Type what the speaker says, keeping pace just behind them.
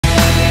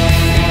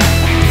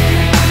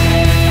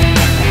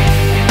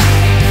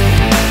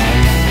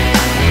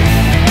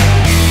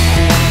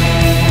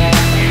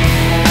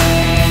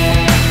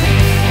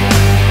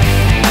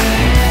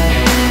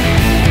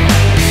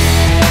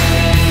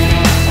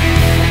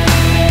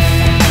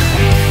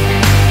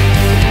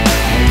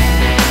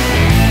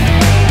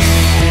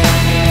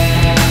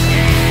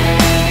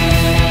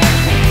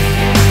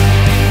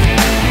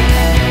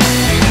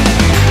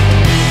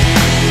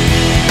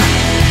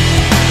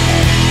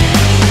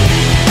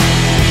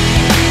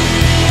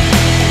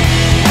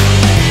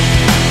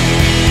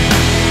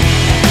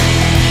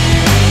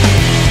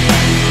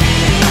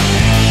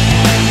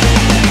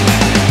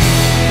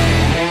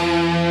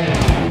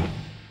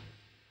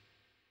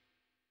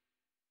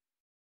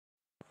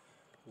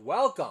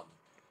Welcome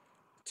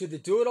to the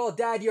Do It All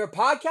Dad Year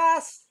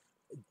podcast,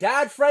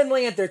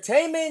 dad-friendly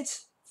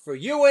entertainment for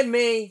you and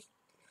me.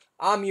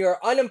 I'm your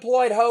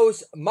unemployed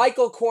host,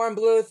 Michael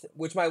Kornbluth,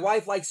 which my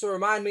wife likes to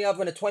remind me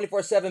of on a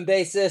 24/7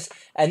 basis.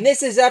 And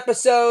this is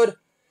episode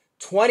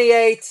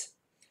 28.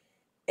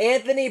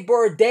 Anthony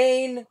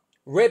Bourdain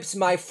rips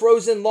my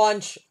frozen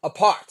lunch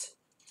apart.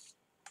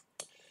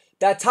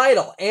 That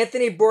title,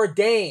 Anthony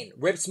Bourdain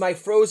rips my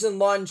frozen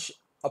lunch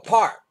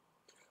apart,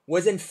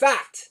 was in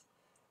fact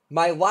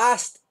my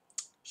last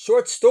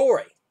short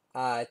story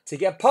to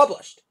get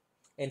published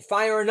in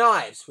Fire and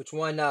Knives, which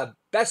won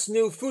Best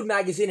New Food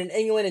Magazine in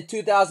England in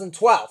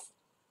 2012.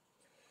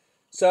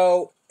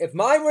 So if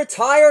my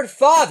retired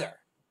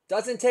father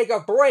doesn't take a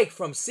break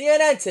from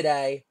CNN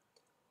today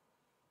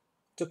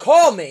to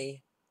call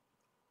me,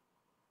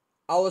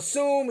 I'll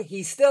assume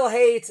he still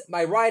hates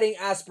my writing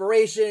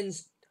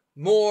aspirations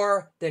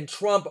more than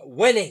Trump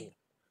winning.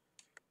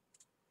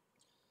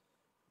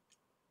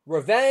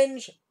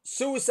 Revenge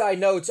suicide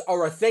notes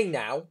are a thing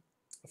now.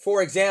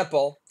 For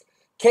example,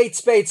 Kate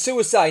Spade's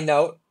suicide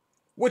note,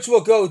 which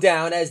will go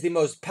down as the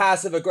most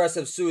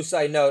passive-aggressive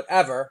suicide note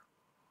ever,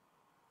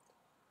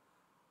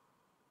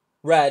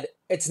 read,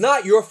 "It's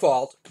not your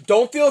fault.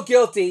 Don't feel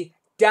guilty.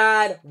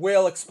 Dad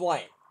will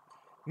explain."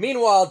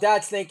 Meanwhile,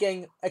 Dad's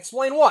thinking,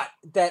 explain what?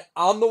 That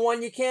I'm the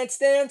one you can't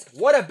stand?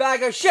 What a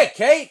bag of shit,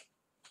 Kate!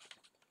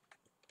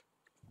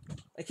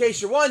 In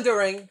case you're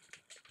wondering,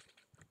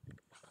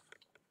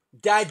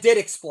 Dad did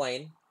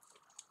explain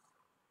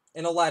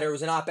in a letter. It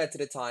was an op-ed to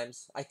the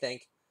Times, I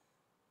think.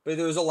 But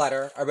there was a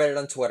letter. I read it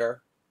on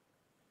Twitter.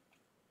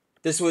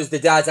 This was the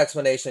dad's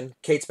explanation,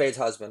 Kate Spade's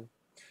husband.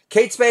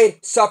 Kate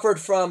Spade suffered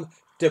from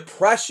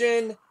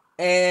depression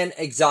and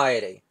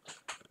anxiety.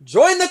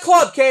 Join the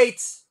club,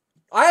 Kate!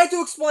 I had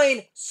to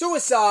explain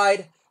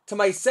suicide to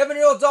my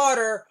 7-year-old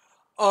daughter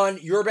on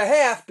your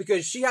behalf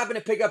because she happened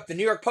to pick up the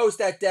New York Post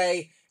that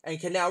day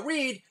and can now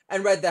read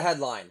and read the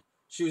headline.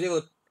 She was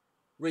able to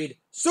read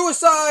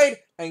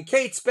suicide and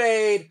Kate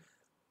Spade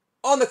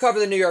on the cover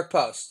of the New York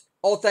Post.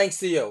 All thanks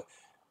to you,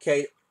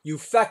 Kate, you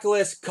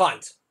feckless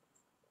cunt.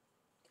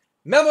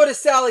 Memo to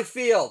Sally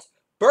Field.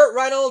 Burt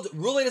Reynolds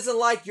really doesn't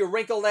like your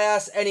wrinkled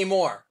ass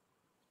anymore.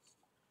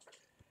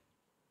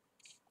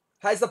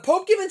 Has the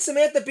Pope given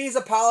Samantha Bee's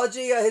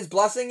apology his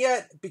blessing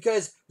yet?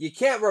 Because you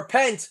can't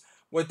repent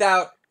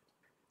without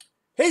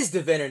his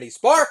divinity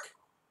spark.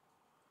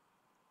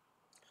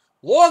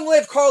 Long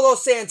live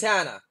Carlos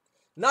Santana.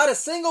 Not a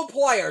single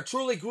player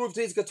truly grooved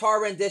to his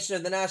guitar rendition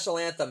of the national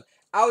anthem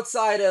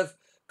outside of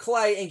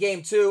Clay in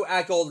Game 2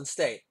 at Golden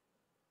State.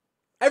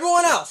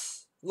 Everyone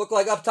else looked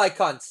like uptight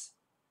cunts.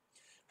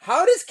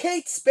 How does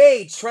Kate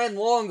Spade trend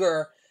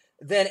longer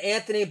than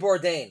Anthony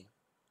Bourdain?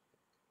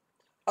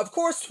 Of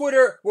course,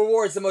 Twitter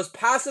rewards the most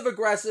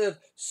passive-aggressive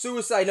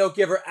suicide note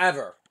giver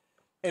ever.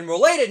 In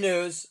related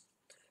news,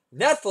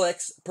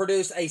 Netflix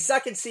produced a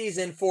second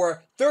season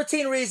for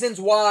 13 Reasons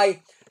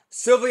Why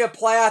Sylvia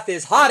Plath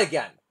is Hot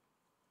Again.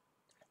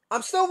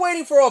 I'm still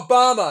waiting for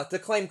Obama to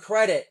claim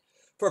credit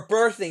for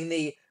birthing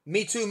the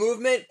Me Too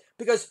movement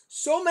because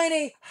so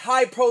many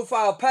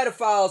high-profile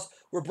pedophiles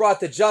were brought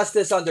to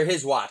justice under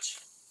his watch.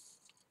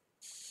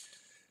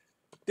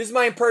 This is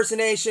my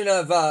impersonation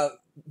of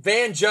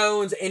Van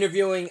Jones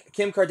interviewing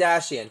Kim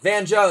Kardashian.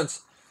 Van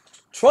Jones,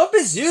 Trump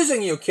is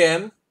using you,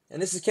 Kim.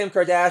 And this is Kim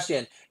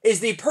Kardashian. Is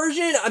the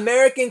Persian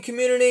American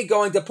community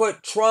going to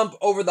put Trump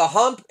over the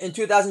hump in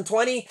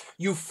 2020?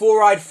 You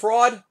four-eyed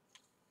fraud.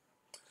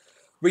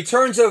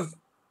 Reruns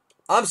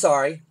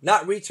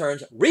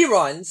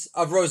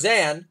of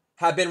Roseanne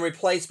have been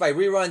replaced by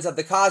reruns of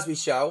The Cosby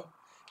Show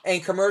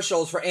and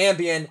commercials for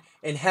Ambien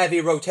in heavy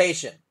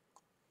rotation.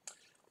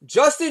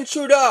 Justin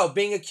Trudeau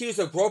being accused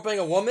of groping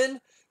a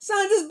woman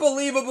sounds as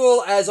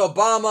believable as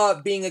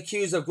Obama being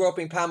accused of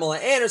groping Pamela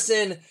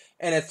Anderson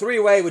in a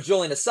three-way with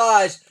Julian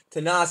Assange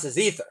to NASA's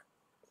ether.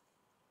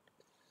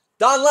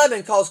 Don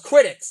Lemon calls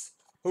critics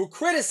who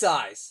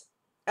criticize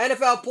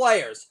NFL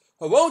players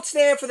who won't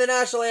stand for the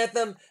national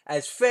anthem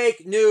as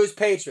fake news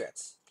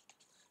patriots.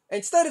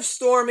 Instead of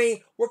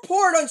Stormy,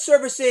 report on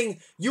servicing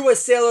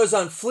U.S. sailors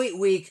on Fleet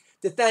Week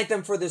to thank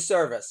them for their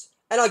service.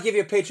 And I'll give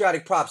you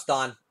patriotic props,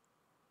 Don.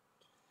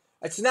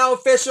 It's now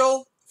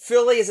official.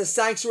 Philly is a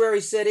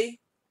sanctuary city.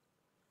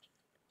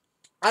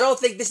 I don't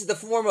think this is the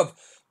form of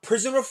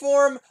prison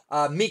reform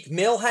Meek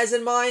Mill has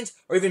in mind,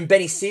 or even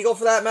Benny Siegel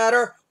for that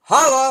matter.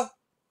 Holla!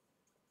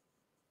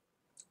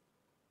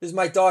 This is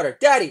my daughter.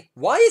 Daddy,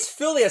 why is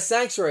Philly a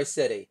sanctuary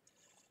city?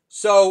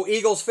 So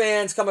Eagles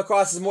fans come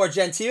across as more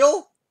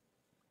genteel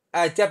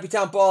at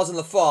Deputown balls in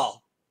the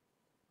fall.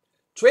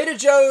 Trader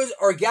Joe's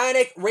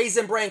organic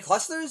Raisin Bran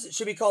clusters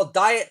should be called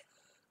Diet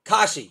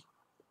Kashi.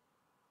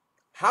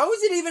 How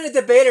is it even a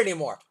debate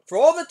anymore? For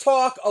all the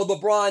talk of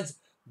LeBron's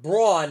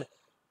brawn,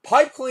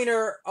 pipe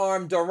cleaner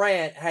arm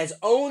Durant has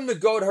owned the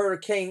goat herder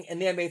king in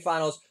the NBA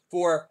Finals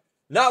for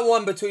not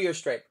 1 but 2 years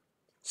straight.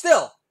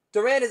 Still,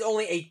 Durant is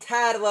only a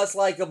tad less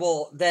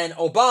likable than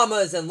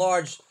Obama's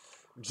enlarged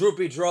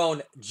droopy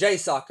drone Jay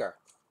Sucker.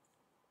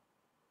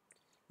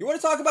 You want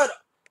to talk about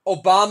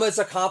Obama's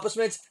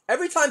accomplishments.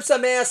 Every time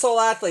some asshole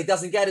athlete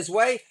doesn't get his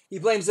way, he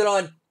blames it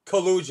on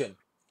collusion.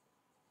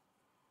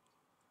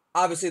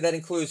 Obviously, that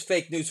includes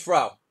fake news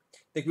fro. I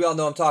think we all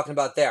know what I'm talking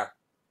about there.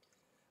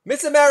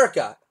 Miss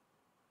America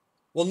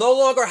will no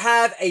longer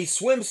have a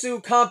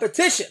swimsuit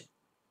competition.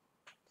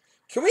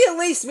 Can we at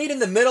least meet in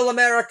the middle,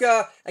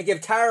 America, and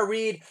give Tara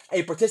Reid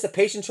a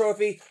participation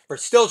trophy for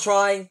still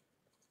trying?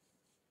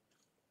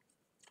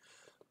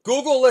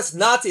 Google lists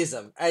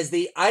Nazism as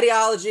the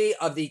ideology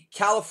of the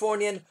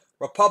Californian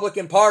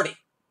Republican Party.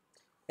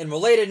 In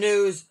related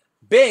news,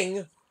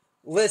 Bing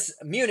lists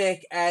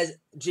Munich as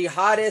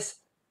jihadist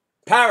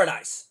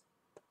paradise.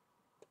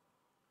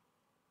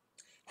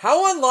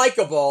 How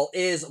unlikable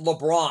is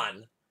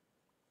LeBron?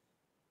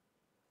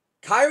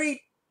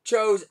 Kyrie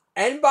chose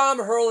N-bomb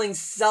hurling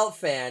Celt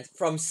fans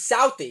from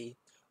Southie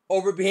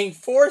over being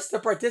forced to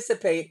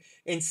participate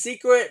in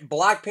secret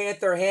Black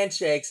Panther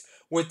handshakes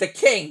with the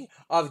king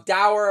of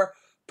dour,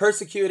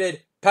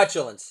 persecuted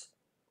petulance.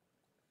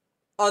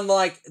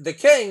 Unlike the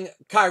king,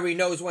 Kyrie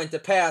knows when to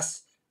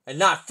pass and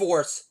not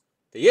force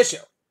the issue.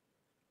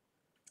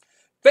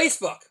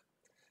 Facebook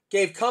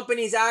gave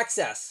companies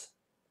access.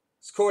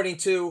 According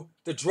to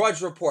the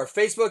Drudge Report,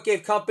 Facebook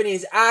gave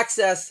companies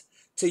access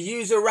to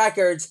user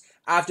records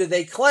after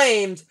they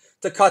claimed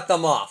to cut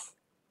them off.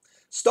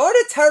 Start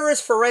a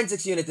terrorist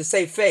forensics unit to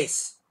save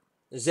face.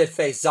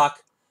 Zitface Zuck.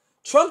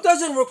 Trump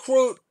doesn't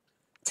recruit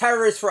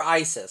terrorists for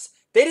ISIS.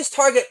 They just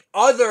target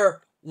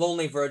other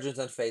lonely virgins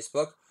on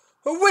Facebook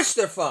who wish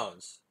their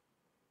phones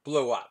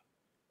blew up.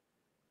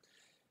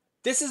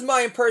 This is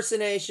my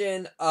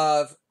impersonation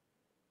of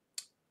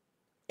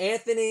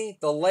Anthony,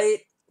 the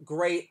late,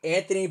 great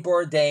Anthony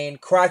Bourdain,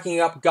 cracking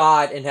up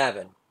God in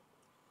heaven.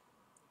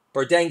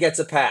 Bourdain gets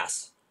a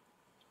pass.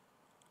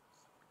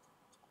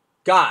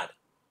 God,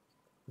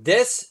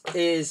 this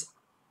is...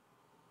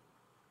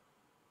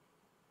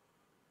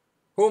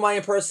 Who am I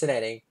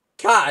impersonating?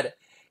 God,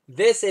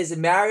 this is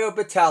Mario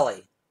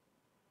Battelli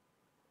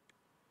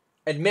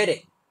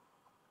admitting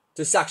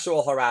to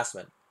sexual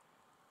harassment.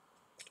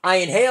 I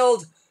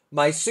inhaled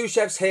my sous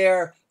chef's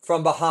hair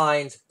from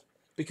behind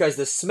because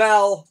the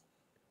smell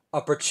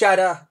of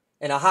bruschetta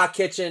in a hot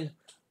kitchen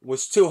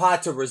was too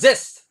hot to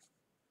resist.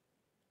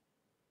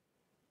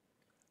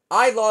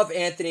 I love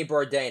Anthony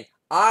Bourdain.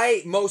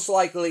 I most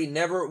likely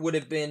never would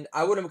have been,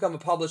 I wouldn't become a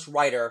published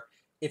writer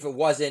if it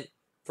wasn't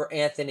for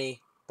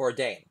Anthony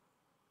Bourdain.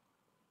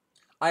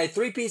 I had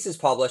 3 pieces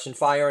published in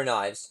Fire and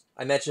Knives.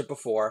 I mentioned it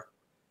before.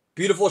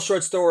 Beautiful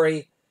short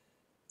story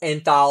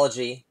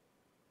anthology.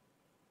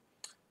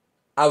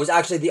 I was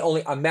actually the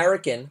only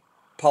American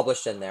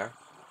published in there.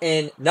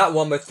 In not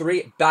 1 but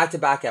 3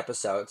 back-to-back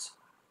episodes.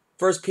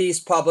 First piece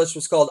published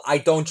was called I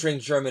Don't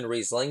Drink German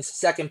Rieslings.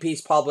 Second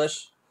piece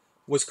published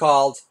was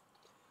called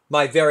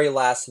My Very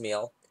Last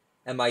Meal.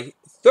 And my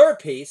third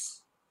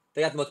piece,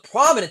 that got the most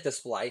prominent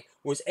display,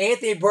 was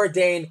Anthony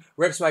Bourdain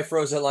Rips My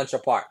Frozen Lunch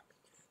Apart.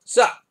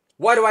 So,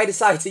 why do I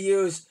decide to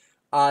use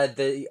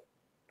the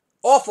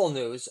awful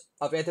news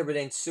of Anthony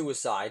Bourdain's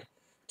suicide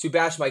to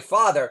bash my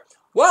father?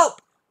 Well,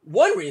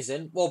 one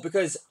reason,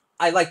 because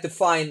I like to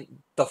find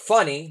the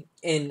funny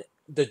in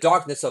the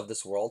darkness of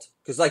this world.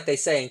 Because like they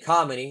say in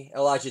comedy, it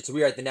allows you to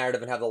rewrite the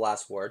narrative and have the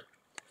last word.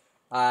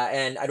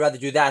 And I'd rather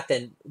do that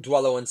than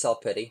dwell in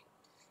self-pity.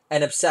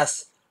 And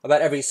obsess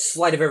about every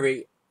slight of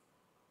every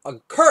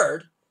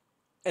occurred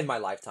in my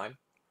lifetime.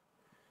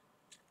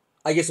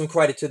 I give some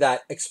credit to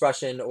that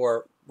expression,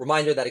 or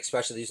reminder of that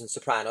expression used in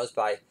Sopranos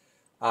by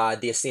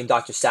the esteemed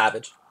Dr.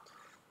 Savage.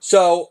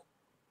 So,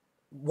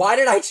 why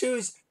did I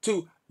choose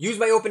to use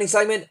my opening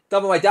segment,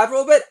 double my dad for a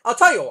little bit? I'll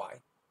tell you why.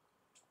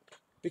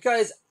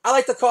 Because I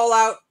like to call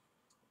out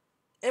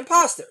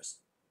imposters.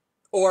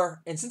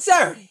 Or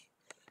insincerity.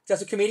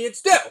 That's what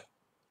comedians do.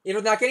 Even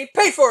if they're not getting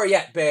paid for it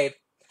yet, babe.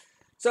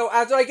 So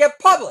after I get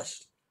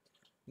published,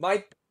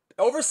 my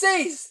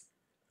overseas,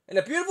 in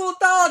a beautiful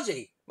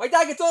anthology, my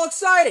dad gets all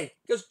excited.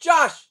 He goes,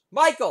 Josh,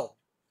 Michael.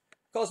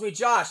 Calls me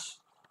Josh.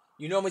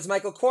 You know me as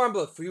Michael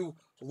Kornbluth, for you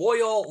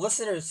loyal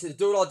listeners to the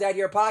Do It All Dad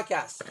Year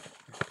podcast.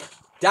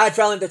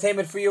 Dad-friendly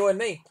entertainment for you and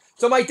me.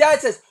 So my dad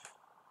says,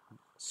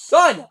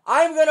 son,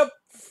 I'm going to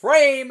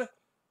frame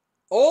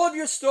all of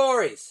your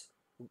stories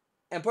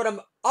and put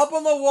them up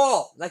on the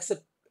wall next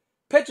to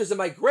pictures of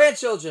my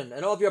grandchildren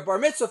and all of your bar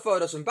mitzvah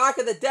photos from back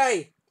in the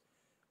day.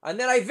 And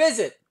then I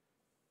visit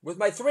with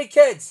my 3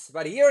 kids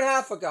about a year and a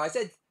half ago. I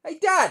said, hey,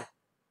 Dad,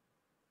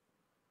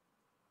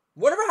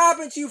 whatever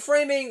happened to you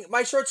framing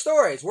my short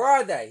stories? Where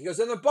are they? He goes,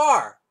 in the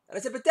bar. And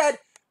I said, but Dad,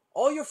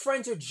 all your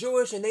friends are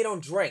Jewish and they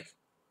don't drink.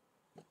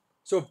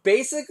 So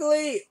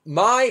basically,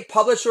 my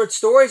published short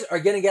stories are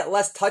going to get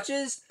less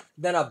touches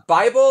than a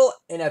Bible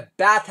in a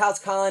bathhouse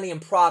colony in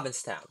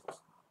Provincetown.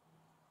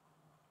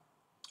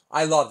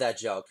 I love that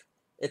joke.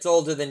 It's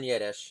older than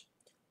Yiddish.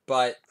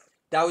 But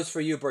that was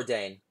for you,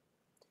 Bourdain.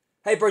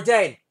 Hey,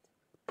 Bourdain.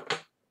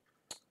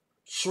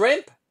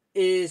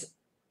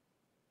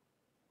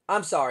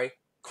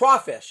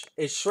 Crawfish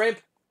is shrimp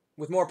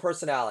with more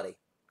personality.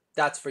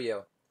 That's for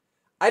you.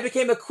 I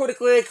became a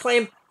critically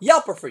acclaimed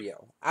Yelper for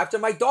you after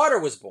my daughter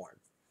was born.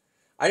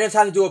 I didn't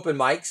have time to do open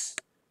mics.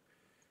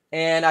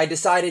 And I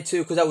decided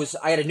to, because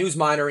I had a news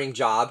monitoring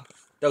job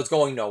that was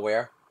going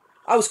nowhere.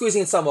 I was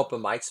squeezing in some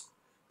open mics.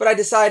 But I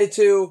decided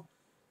to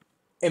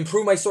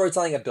improve my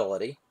storytelling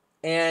ability.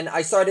 And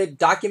I started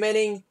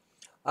documenting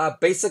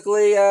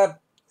basically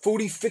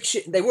foodie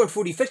fiction. They weren't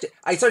foodie fiction.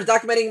 I started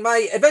documenting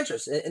my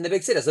adventures in the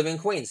big cities, living in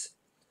Queens.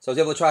 So I was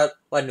able to try a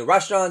lot of new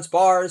restaurants,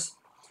 bars.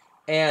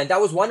 And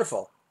that was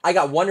wonderful. I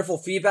got wonderful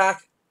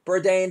feedback,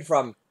 Bourdain,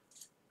 from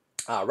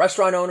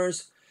restaurant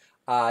owners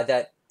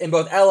that in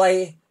both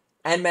LA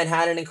and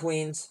Manhattan and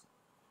Queens.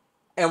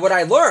 And what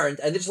I learned,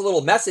 and this is a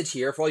little message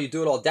here for all you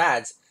do-it-all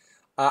dads,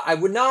 I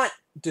would not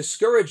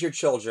discourage your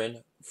children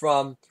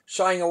from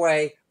shying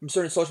away from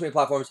certain social media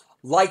platforms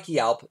like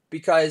Yelp,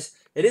 because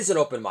it is an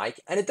open mic,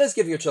 and it does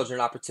give your children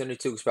an opportunity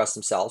to express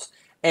themselves,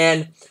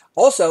 and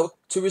also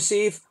to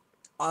receive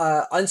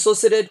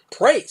unsolicited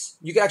praise.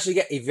 You can actually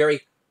get a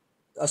very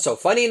so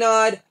funny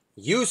nod,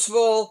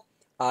 useful,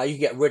 you can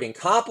get written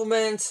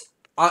compliments,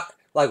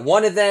 like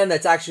one of them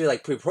that's actually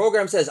like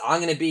pre-programmed says,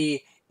 I'm going to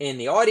be in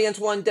the audience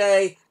one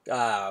day,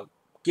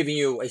 giving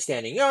you a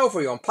standing O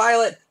for your own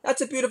pilot.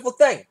 That's a beautiful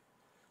thing.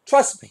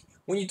 Trust me,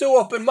 when you do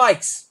open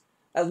mics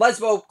at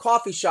Lesbo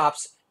coffee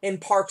shops in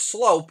Park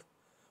Slope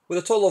with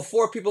a total of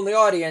 4 people in the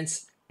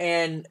audience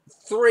and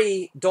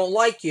 3 don't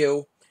like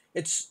you,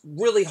 it's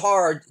really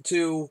hard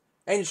to,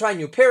 and you're trying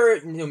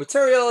new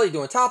material, you're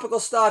doing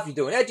topical stuff, you're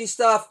doing edgy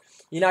stuff,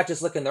 you're not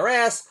just licking their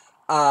ass,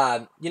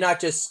 you're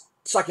not just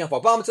sucking up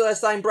Obama to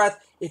last dying breath.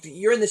 If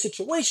you're in this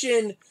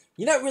situation,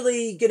 you're not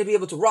really going to be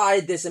able to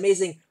ride this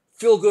amazing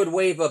feel-good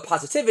wave of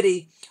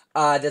positivity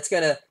that's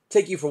going to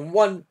take you from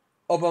one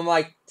open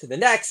mic to the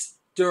next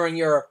during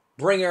your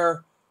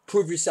bringer,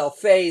 prove yourself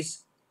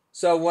phase.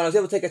 So when I was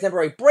able to take a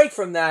temporary break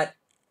from that,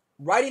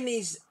 writing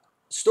these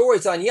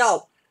stories on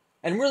Yelp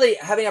and really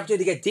having an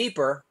opportunity to get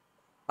deeper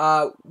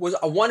was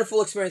a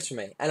wonderful experience for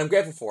me, and I'm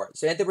grateful for it.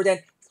 So Anthony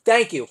Bourdain,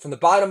 thank you from the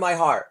bottom of my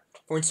heart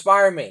for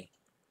inspiring me,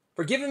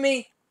 for giving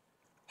me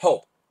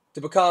hope to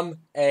become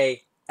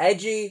a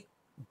edgy,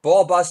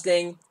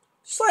 ball-busting,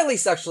 slightly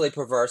sexually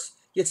perverse,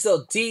 yet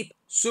still deep,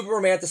 super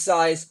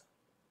romanticized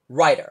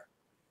writer.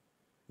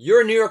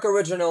 You're a New York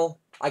original.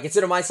 I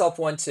consider myself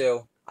one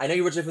too. I know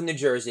you're originally from New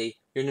Jersey.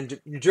 You're a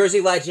New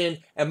Jersey legend,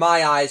 in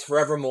my eyes,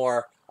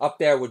 forevermore. Up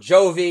there with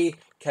Jovi,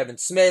 Kevin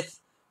Smith,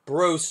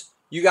 Bruce.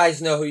 You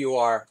guys know who you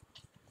are.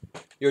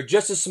 You're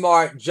just as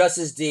smart, just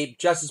as deep,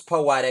 just as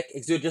poetic,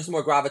 exude just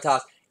more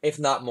gravitas, if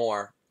not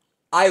more.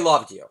 I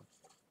loved you.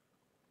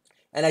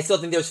 And I still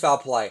think there's foul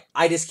play.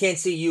 I just can't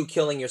see you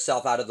killing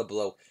yourself out of the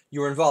blue.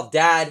 You were involved,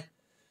 Dad.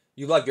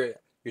 You loved your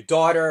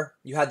daughter.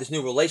 You had this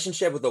new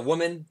relationship with a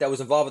woman that was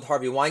involved with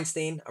Harvey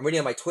Weinstein. I'm reading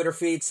on my Twitter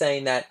feed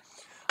saying that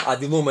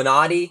the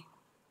Illuminati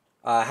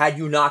had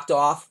you knocked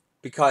off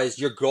because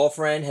your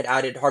girlfriend had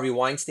outed Harvey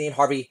Weinstein.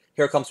 Harvey,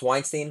 here comes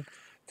Weinstein,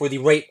 for the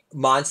rape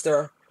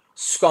monster,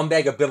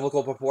 scumbag of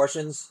biblical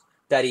proportions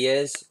that he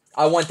is.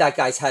 I want that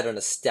guy's head on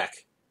a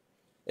stick.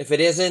 If it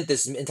isn't,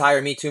 this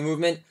entire Me Too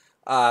movement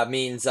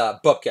means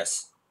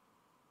bupkis,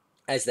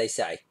 as they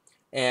say.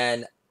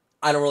 And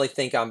I don't really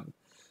think I'm,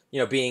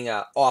 being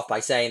off by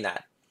saying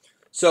that.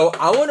 So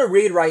I want to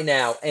read right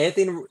now,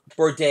 Anthony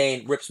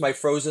Bourdain rips my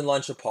frozen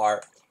lunch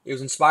apart. It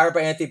was inspired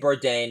by Anthony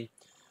Bourdain.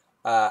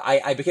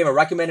 I became a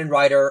recommended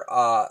writer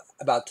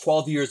about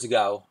 12 years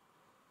ago.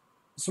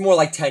 It's more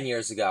like 10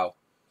 years ago.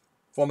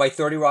 For my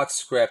 30 Rock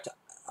script,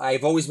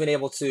 I've always been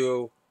able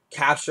to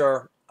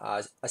capture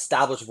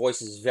established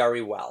voices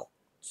very well.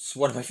 It's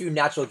one of my few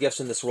natural gifts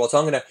in this world. So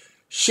I'm going to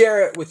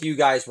share it with you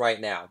guys right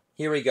now.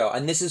 Here we go.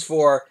 And this is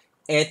for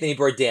Anthony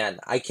Bourdain.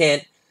 I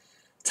can't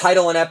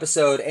title an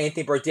episode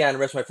Anthony Bourdain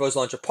rips my frozen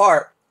lunch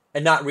apart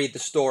and not read the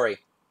story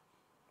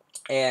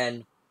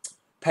and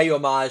pay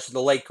homage to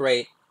the late,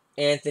 great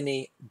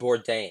Anthony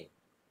Bourdain.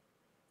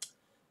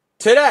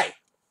 Today,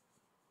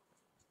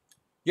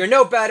 you're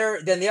no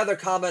better than the other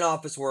common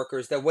office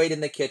workers that wait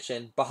in the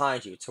kitchen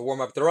behind you to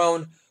warm up their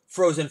own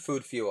frozen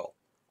food fuel.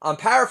 I'm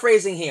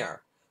paraphrasing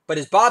here, but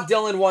as Bob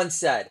Dylan once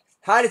said,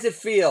 how does it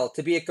feel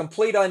to be a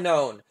complete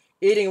unknown,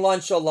 eating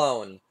lunch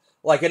alone,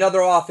 like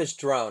another office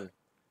drone?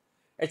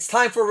 It's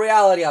time for a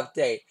reality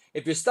update.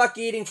 If you're stuck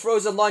eating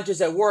frozen lunches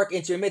at work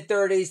into your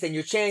mid-30s, then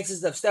your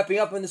chances of stepping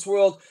up in this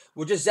world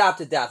will just zap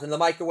to death in the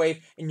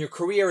microwave, and your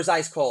career is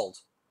ice cold.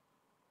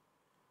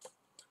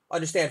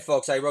 Understand,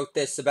 folks, I wrote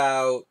this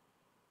about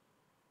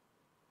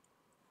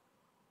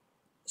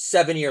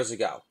 7 years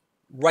ago,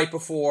 right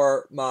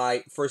before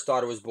my first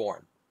daughter was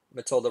born,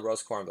 Matilda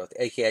Rose Kornbluth,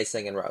 a.k.a.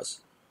 Singing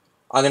Rose.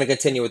 I'm going to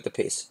continue with the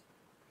piece.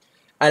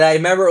 And I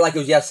remember like it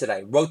was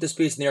yesterday, wrote this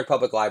piece in the New York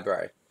Public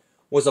Library.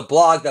 It was a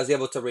blog that I was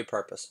able to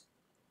repurpose.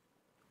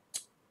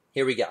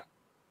 Here we go.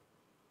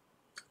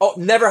 Oh,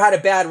 never had a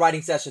bad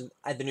writing session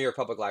at the New York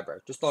Public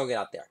Library. Just throwing it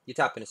out there. You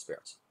tap into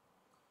spirits.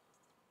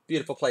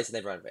 Beautiful place, and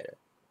they've renovated it.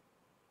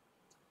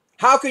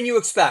 How can you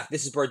expect,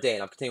 this is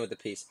Bourdain, I'll continue with the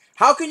piece.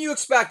 How can you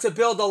expect to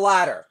build a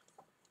ladder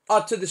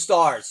up to the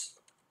stars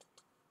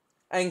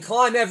and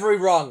climb every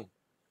rung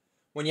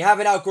when you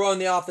haven't outgrown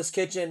the office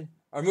kitchen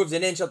or moved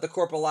an inch up the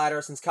corporate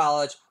ladder since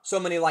college so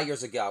many light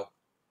years ago?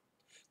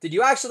 Did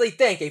you actually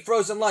think a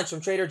frozen lunch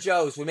from Trader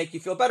Joe's would make you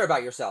feel better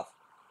about yourself?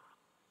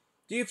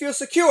 Do you feel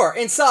secure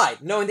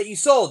inside, knowing that you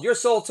sold your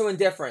soul to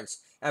indifference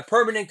and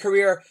permanent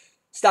career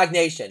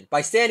stagnation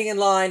by standing in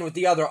line with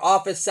the other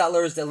office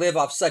settlers that live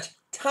off such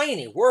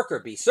tiny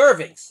worker bee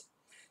servings?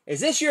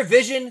 Is this your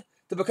vision,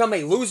 to become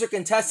a loser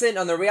contestant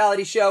on the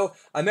reality show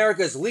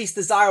America's Least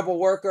Desirable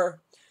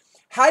Worker?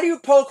 How do you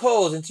poke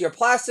holes into your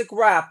plastic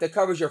wrap that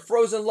covers your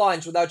frozen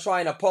lunch without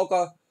trying to poke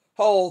a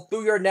hole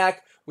through your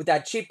neck with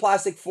that cheap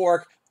plastic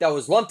fork that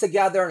was lumped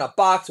together in a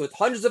box with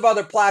hundreds of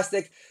other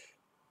plastic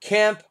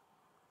camp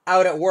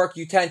out at work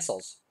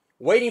utensils?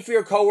 Waiting for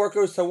your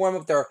coworkers to warm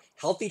up their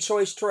healthy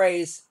choice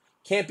trays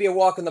can't be a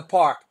walk in the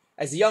park,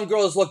 as the young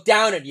girls look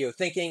down at you,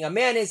 thinking a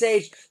man his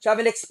age should have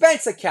an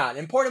expense account,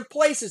 important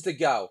places to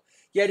go.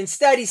 Yet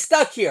instead he's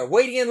stuck here,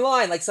 waiting in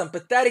line like some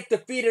pathetic,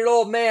 defeated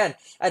old man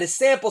at a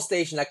sample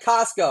station at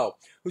Costco,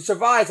 who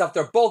survives off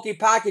their bulky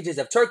packages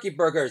of turkey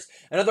burgers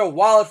and other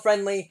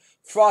wallet-friendly,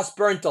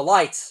 frost-burnt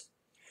delights.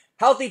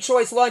 Healthy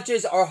choice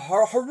lunches are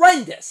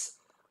horrendous.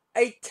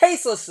 A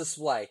tasteless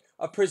display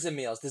of prison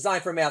meals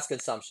designed for mass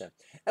consumption.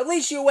 At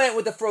least you went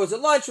with the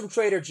frozen lunch from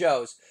Trader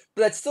Joe's,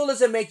 but that still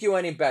doesn't make you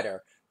any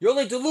better. You're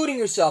only deluding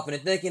yourself into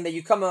thinking that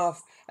you come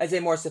off as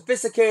a more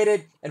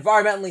sophisticated,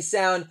 environmentally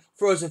sound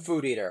frozen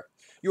food eater.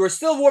 You are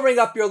still warming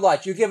up your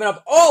lunch. You've given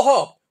up all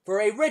hope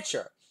for a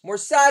richer, more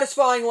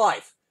satisfying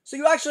life. So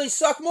you actually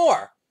suck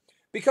more,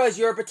 because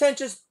you're a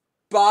pretentious,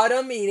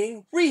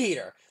 bottom-eating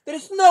reheater that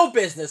has no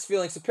business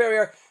feeling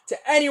superior to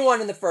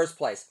anyone in the first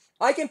place.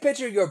 I can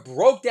picture your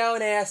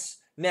broke-down ass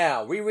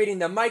now rereading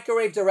the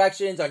microwave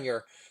directions on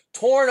your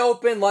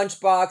torn-open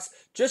lunchbox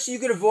just so you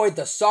could avoid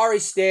the sorry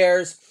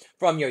stares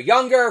from your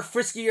younger,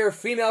 friskier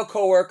female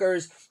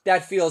coworkers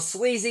that feel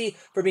sleazy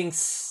for being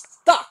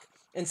stuck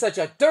in such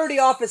a dirty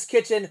office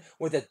kitchen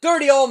with a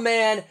dirty old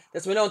man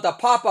that's been known to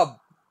pop a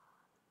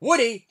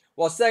Woody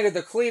while staring at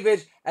their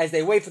cleavage as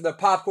they wait for the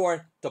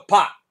popcorn to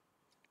pop.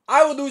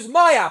 I would lose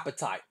my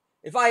appetite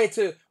if I had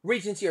to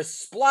reach into your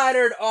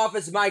splattered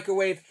office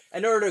microwave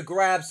in order to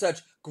grab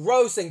such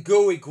gross and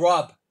gooey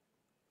grub.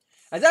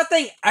 Has that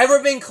thing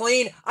ever been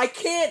clean? I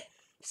can't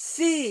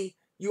see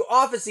you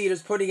office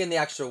eaters putting in the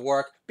extra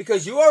work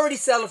because you already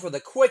settled for the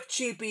quick,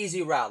 cheap,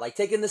 easy route, like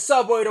taking the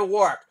subway to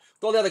work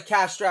with all the other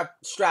cash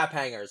strap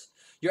hangers.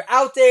 Your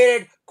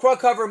outdated,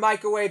 crud-covered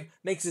microwave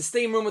makes the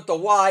steam room with the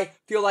Y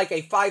feel like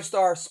a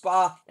 5-star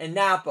spa in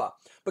Napa.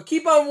 But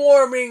keep on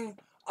warming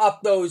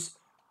up those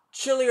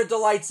chillier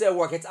delights at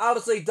work. It's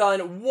obviously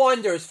done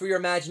wonders for your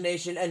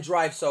imagination and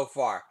drive so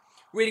far.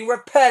 Reading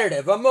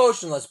repetitive,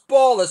 emotionless,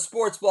 ballless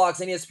sports blogs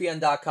on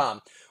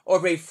ESPN.com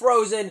over a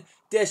frozen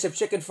dish of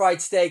chicken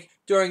fried steak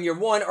during your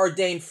one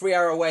ordained free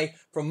hour away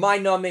from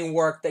mind-numbing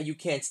work that you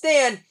can't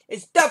stand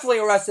is definitely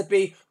a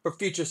recipe for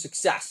future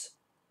success.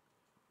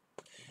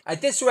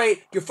 At this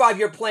rate, your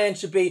 5-year plan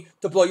should be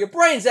to blow your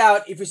brains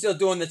out if you're still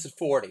doing this at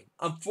 40.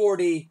 I'm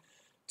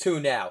 42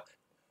 now,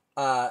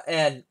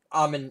 and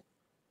I'm an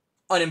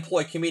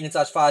unemployed comedian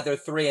 / father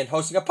of 3 and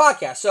hosting a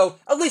podcast, so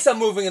at least I'm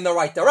moving in the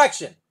right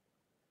direction.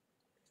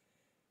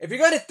 If you're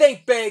going to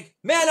think big,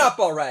 man up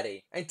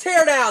already and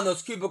tear down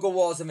those cubicle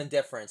walls of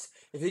indifference.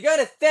 If you're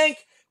going to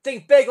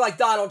think big like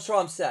Donald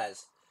Trump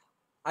says.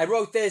 I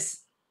wrote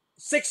this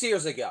 6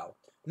 years ago.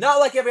 Not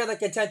like every other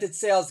contented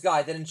sales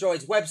guy that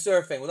enjoys web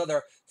surfing with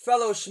other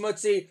fellow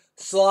schmutzy,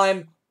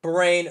 slime,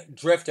 brain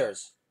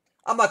drifters.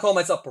 I'm not calling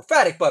myself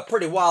prophetic, but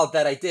pretty wild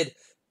that I did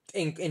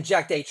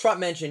inject a Trump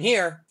mention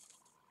here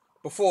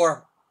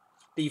before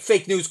the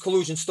fake news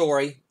collusion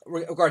story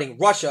regarding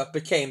Russia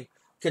became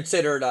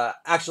considered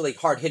actually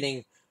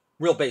hard-hitting,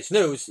 real-based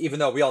news, even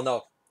though we all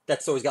know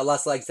that story's got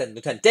less legs than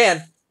Lieutenant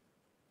Dan.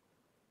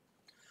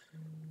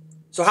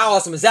 So how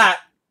awesome is that?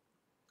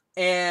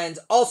 And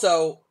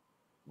also,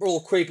 a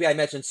little creepy, I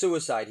mentioned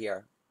suicide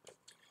here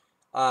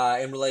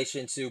in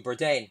relation to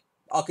Bourdain.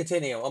 I'll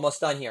continue.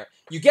 Almost done here.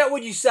 You get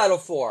what you settle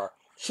for.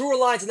 Truer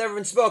lines have never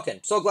been spoken.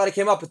 So glad I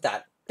came up with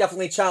that.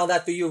 Definitely channel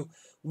that through you,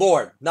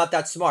 Lord. Not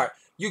that smart.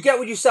 You get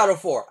what you settle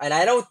for. And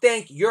I don't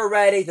think you're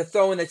ready to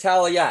throw in the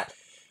towel yet.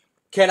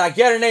 Can I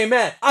get an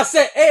amen? I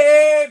say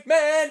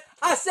amen.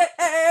 I say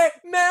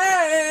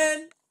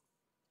amen.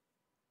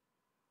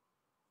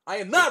 I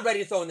am not ready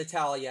to throw in the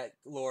towel yet,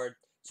 Lord.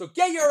 So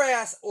get your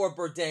ass, or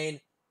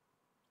Bourdain.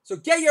 So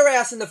get your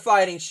ass into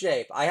fighting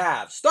shape. I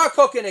have. Start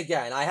cooking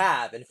again. I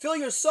have. And fill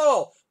your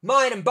soul,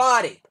 mind, and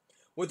body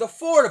with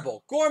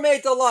affordable,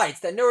 gourmet delights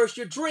that nourish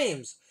your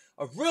dreams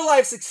of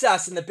real-life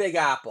success in the Big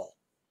Apple.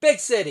 Big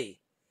city.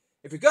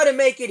 If you're going to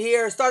make it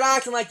here, start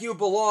acting like you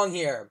belong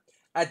here.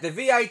 At the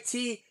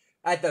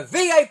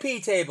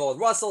VIP table with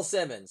Russell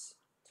Simmons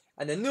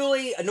and the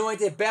newly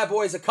anointed bad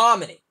boys of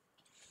comedy.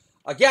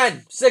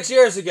 Again, 6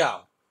 years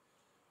ago.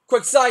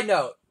 Quick side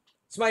note.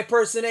 It's my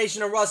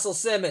impersonation of Russell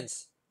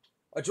Simmons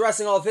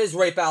addressing all of his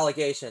rape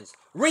allegations.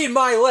 Read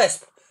my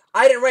lisp.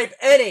 I didn't rape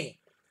any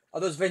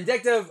of those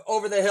vindictive,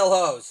 over-the-hill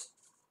hoes.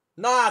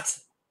 Not.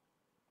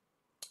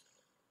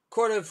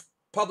 Court of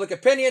public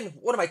opinion.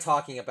 What am I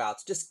talking about?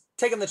 Just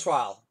take them to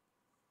trial.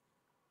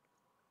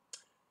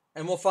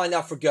 And we'll find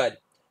out for good.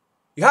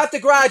 You have to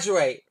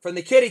graduate from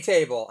the kiddie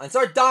table and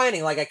start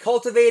dining like a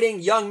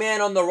cultivating young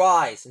man on the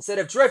rise instead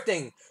of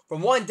drifting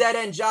from one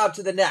dead-end job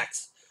to the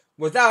next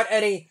without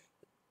any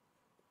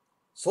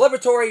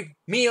celebratory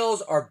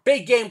meals or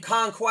big game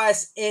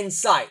conquests in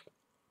sight.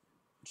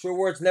 True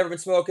words never been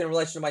spoken in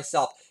relation to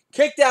myself.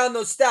 Kick down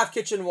those staff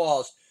kitchen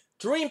walls.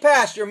 Dream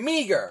past your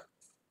meager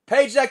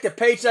paycheck to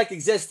paycheck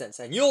existence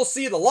and you'll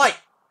see the light.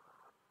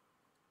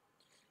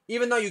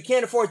 Even though you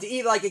can't afford to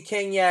eat like a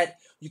king yet,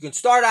 you can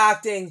start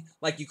acting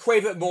like you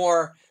crave it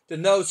more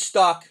than those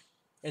stuck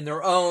in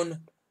their own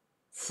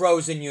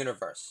frozen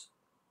universe.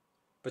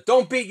 But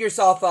don't beat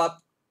yourself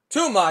up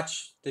too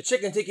much. The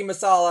chicken tikka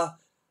masala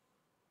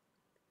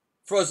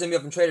frozen meal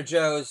from Trader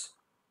Joe's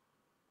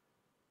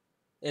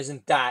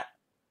isn't that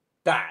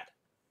bad.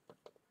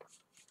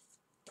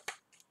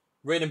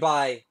 Written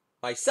by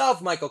myself,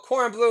 Michael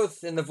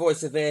Kornbluth, and the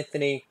voice of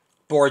Anthony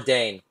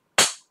Bourdain.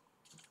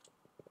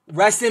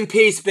 Rest in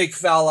peace, big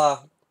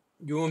fella.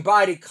 You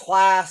embodied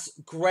class,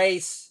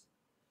 grace.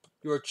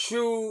 You're a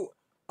true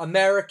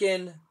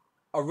American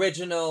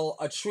original,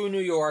 a true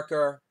New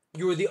Yorker.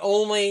 You were the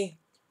only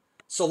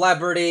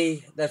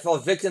celebrity that fell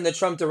victim to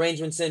Trump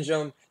derangement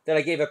syndrome that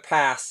I gave a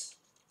pass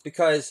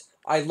because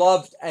I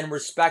loved and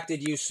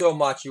respected you so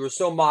much. You were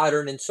so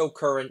modern and so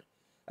current,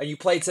 and you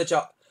played such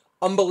an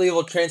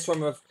unbelievable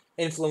transformative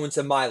influence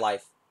in my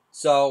life.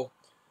 So,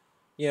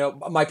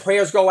 my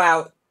prayers go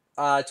out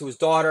to his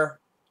daughter.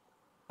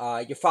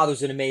 Your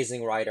father's an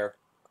amazing writer,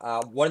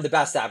 one of the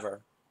best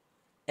ever.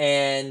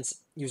 And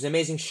he was an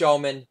amazing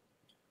showman,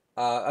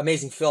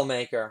 amazing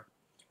filmmaker.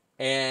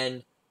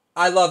 And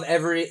I love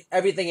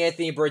everything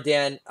Anthony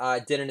Bourdain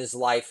did in his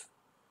life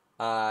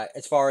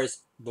as far as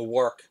the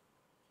work.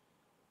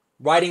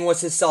 Writing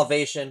was his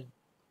salvation.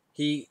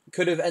 He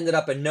could have ended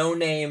up a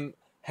no-name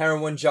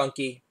heroin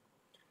junkie.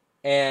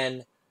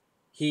 And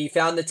he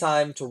found the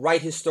time to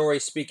write his story,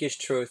 speak his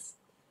truth.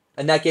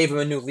 And that gave him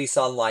a new lease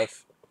on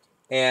life.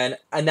 And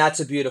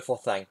that's a beautiful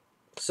thing.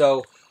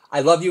 So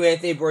I love you,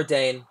 Anthony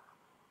Bourdain.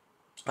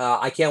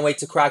 I can't wait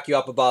to crack you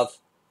up above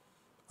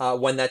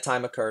when that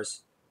time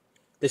occurs.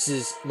 This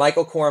is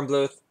Michael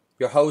Kornbluth,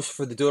 your host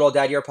for the Do It All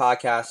Dad Year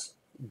podcast.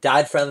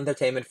 Dad-friendly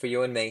entertainment for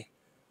you and me.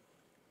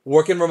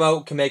 Working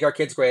remote can make our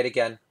kids great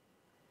again.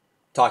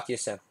 Talk to you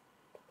soon.